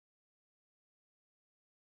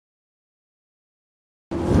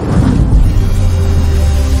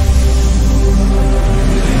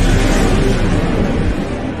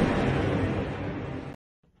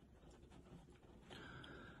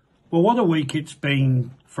Well, what a week it's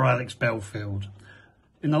been for Alex Belfield.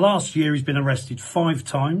 In the last year, he's been arrested 5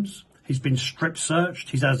 times. He's been strip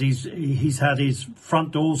searched. He's had his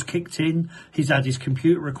front doors kicked in. He's had his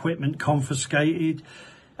computer equipment confiscated.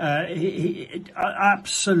 Absolutely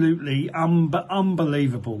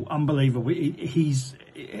unbelievable. He's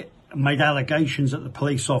made allegations that the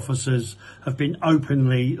police officers have been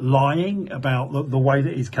openly lying about the way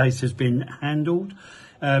that his case has been handled.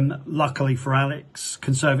 Luckily for Alex,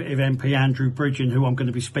 Conservative MP Andrew Bridgen, who I'm going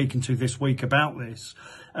to be speaking to this week about this,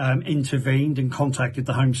 intervened and contacted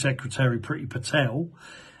the Home Secretary, Priti Patel.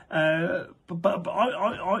 But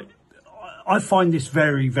I find this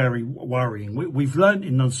very, very worrying. We've learned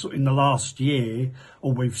in the last year,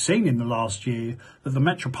 or we've seen in the last year, that the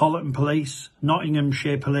Metropolitan Police,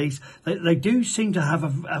 Nottinghamshire Police, they do seem to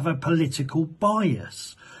have a political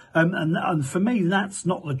bias. And for me, that's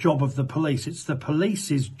not the job of the police. It's the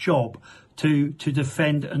police's job to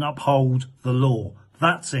defend and uphold the law.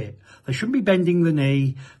 That's it. They shouldn't be bending the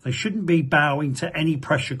knee. They shouldn't be bowing to any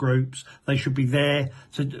pressure groups. They should be there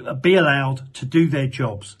to be allowed to do their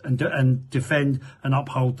jobs and defend and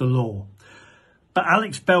uphold the law. But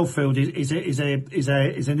Alex Belfield is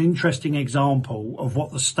an interesting example of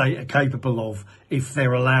what the state are capable of if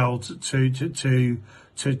they're allowed to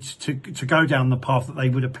go down the path that they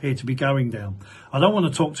would appear to be going down. I don't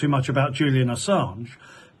want to talk too much about Julian Assange,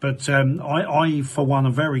 but I for one,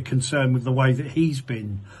 am very concerned with the way that he's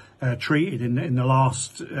been treated in the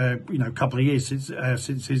last couple of years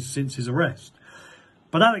since his arrest.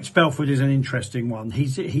 But Alex Belfield is an interesting one.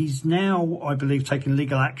 He's now, I believe, taking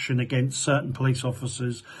legal action against certain police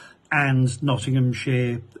officers and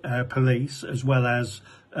Nottinghamshire police, as well as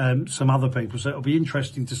some other people. So it'll be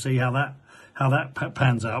interesting to see how that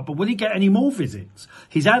pans out. But will he get any more visits?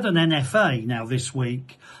 He's had an NFA now this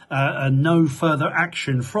week, and no further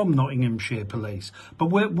action from Nottinghamshire Police. But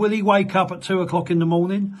will he wake up at 2 o'clock in the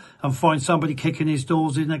morning and find somebody kicking his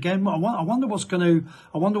doors in again? I wonder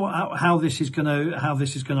how this is going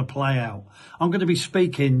to play out. I'm going to be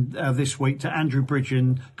speaking this week to Andrew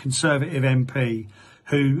Bridgen, Conservative MP,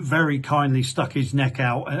 who very kindly stuck his neck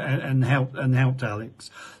out and helped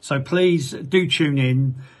Alex. So please do tune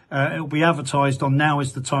in. It'll be advertised on Now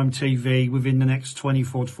Is the Time TV within the next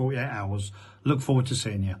 24 to 48 hours. Look forward to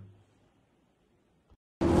seeing you.